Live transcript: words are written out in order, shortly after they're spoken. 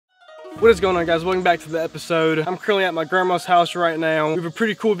What is going on, guys? Welcome back to the episode. I'm currently at my grandma's house right now. We have a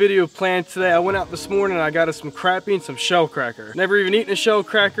pretty cool video planned today. I went out this morning and I got us some crappie and some shell cracker. Never even eaten a shell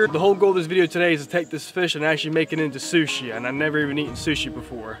cracker. The whole goal of this video today is to take this fish and actually make it into sushi, and I've never even eaten sushi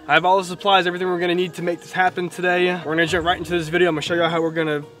before. I have all the supplies, everything we're gonna need to make this happen today. We're gonna jump right into this video. I'm gonna show you how we're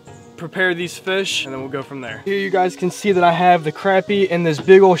gonna prepare these fish and then we'll go from there. Here you guys can see that I have the crappie and this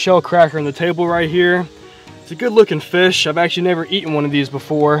big old shell cracker on the table right here. It's a good looking fish. I've actually never eaten one of these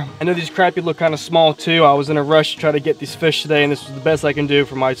before. I know these crappie look kind of small too. I was in a rush to try to get these fish today and this was the best I can do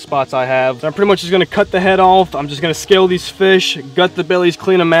for my spots I have. So I'm pretty much just gonna cut the head off. I'm just gonna scale these fish, gut the bellies,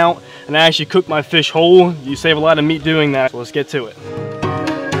 clean them out, and I actually cook my fish whole. You save a lot of meat doing that. So let's get to it.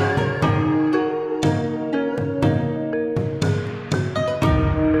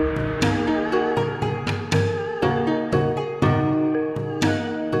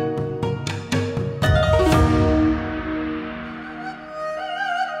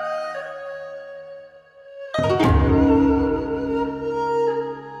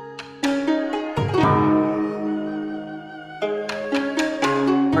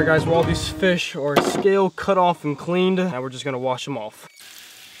 Alright guys, well, all these fish are scaled, cut off, and cleaned. Now we're just gonna wash them off.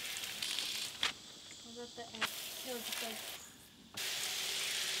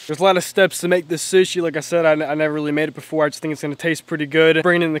 There's a lot of steps to make this sushi. Like I said, I never really made it before. I just think it's gonna taste pretty good.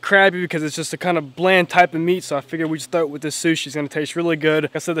 Bringing in the crappie because it's just a kind of bland type of meat, so I figured we just throw it with this sushi. It's gonna taste really good.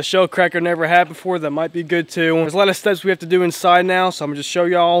 Like I said, the shell cracker never had before. That might be good too. There's a lot of steps we have to do inside now, so I'm gonna just show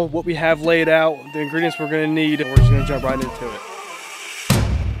y'all what we have laid out, the ingredients we're gonna need, and we're just gonna jump right into it.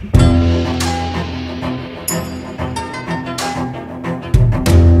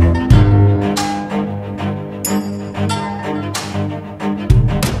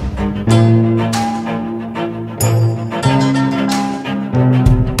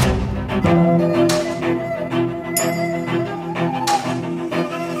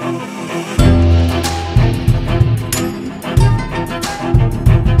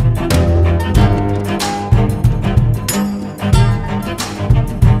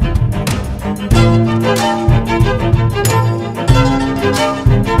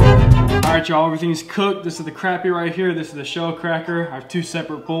 Y'all, everything's cooked. This is the crappie right here. This is the shell cracker. I have two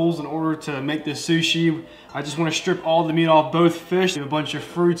separate bowls in order to make this sushi. I just want to strip all the meat off both fish. We have a bunch of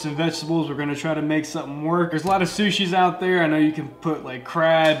fruits and vegetables. We're going to try to make something work. There's a lot of sushis out there. I know you can put like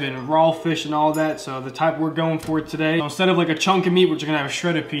crab and raw fish and all that. So the type we're going for today, so instead of like a chunk of meat, we're just going to have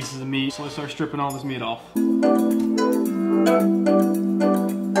shredded pieces of meat. So let's start stripping all this meat off.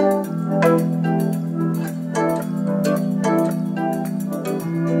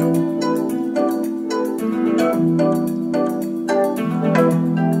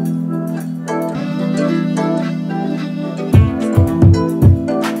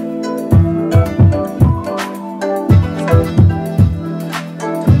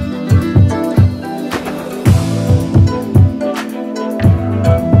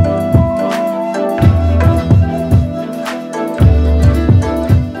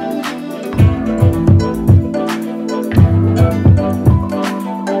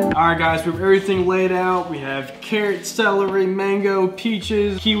 Alright guys, we have everything laid out. We have carrot, celery, mango,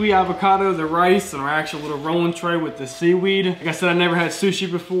 peaches, kiwi, avocado, the rice, and our actual little rolling tray with the seaweed. Like I said, I never had sushi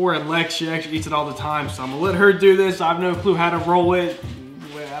before, and Lex, she actually eats it all the time, so I'm gonna let her do this. I have no clue how to roll it.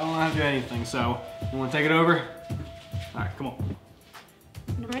 I don't know how to do anything, so you wanna take it over? Alright, come on.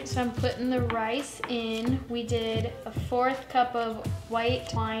 Alright, so I'm putting the rice in. We did a 1/4 cup of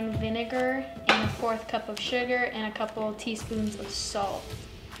white wine vinegar and a 1/4 cup of sugar and a couple teaspoons of salt.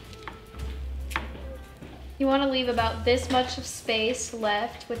 You want to leave about this much of space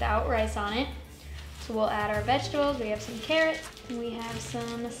left without rice on it. So we'll add our vegetables. We have some carrots, and we have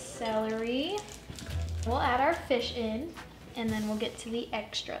some celery. We'll add our fish in, and then we'll get to the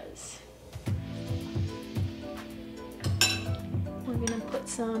extras. We're gonna put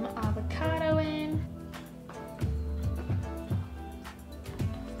some avocado in.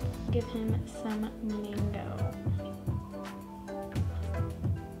 Give him some mango.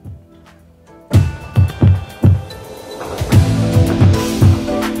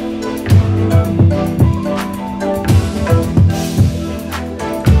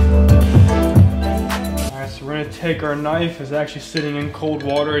 We're gonna take our knife. It's actually sitting in cold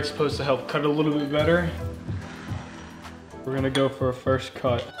water. It's supposed to help cut a little bit better. We're gonna go for a first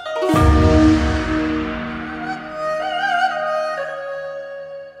cut.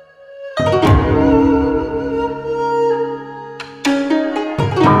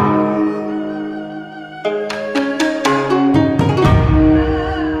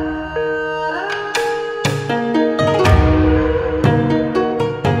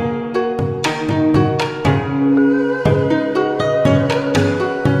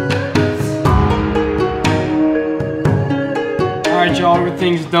 y'all,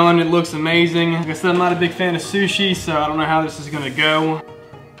 everything's done. It looks amazing. Like I said, I'm not a big fan of sushi, so I don't know how this is gonna go.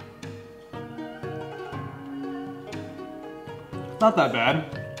 Not that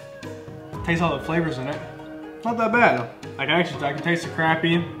bad. Taste all the flavors in it. Not that bad. I can taste the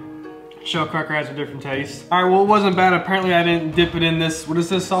crappie. Shell cracker has a different taste. All right, well, it wasn't bad. Apparently I didn't dip it in this, what is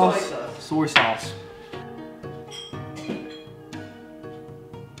this sauce? Soy sauce. Soy sauce.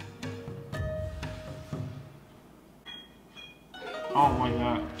 I don't like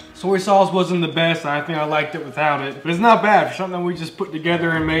that. Soy sauce wasn't the best. I think I liked it without it. But it's not bad for something that we just put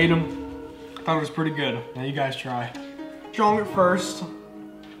together and made them. I thought it was pretty good. Now you guys try. Strong at first.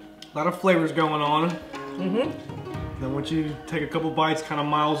 A lot of flavors going on. Then once you take a couple bites, kind of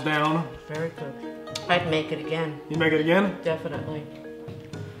miles down. Very good. I'd make it again. You make it again? Definitely.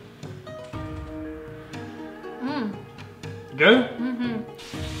 Good?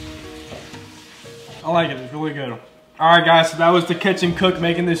 I like it. It's really good. Alright guys, so that was the catch and cook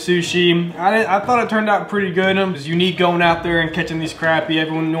making this sushi. I thought it turned out pretty good. It was unique going out there and catching these crappie.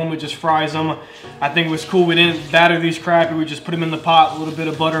 Everyone normally just fries them. I think it was cool. We didn't batter these crappie. We just put them in the pot, a little bit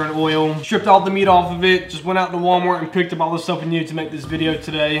of butter and oil. Stripped all the meat off of it. Just went out to Walmart and picked up all the stuff we needed to make this video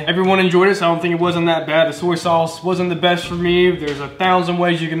today. Everyone enjoyed it, so I don't think it wasn't that bad. The soy sauce wasn't the best for me. There's 1,000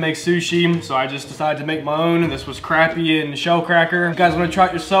 ways you can make sushi, so I just decided to make my own. This was crappie and shell cracker. If you guys want to try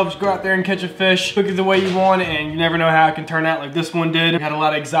it yourselves, go out there and catch a fish. Cook it the way you want, and you never know how it can turn out like this one did. We had a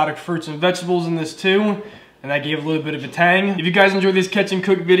lot of exotic fruits and vegetables in this too, and that gave a little bit of a tang. If you guys enjoyed these catch and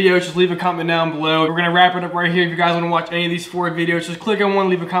cook videos, just leave a comment down below. We're gonna wrap it up right here. If you guys want to watch any of these 4 videos, just click on one,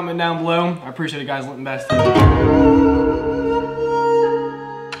 leave a comment down below. I appreciate it, guys. lippinbasstv.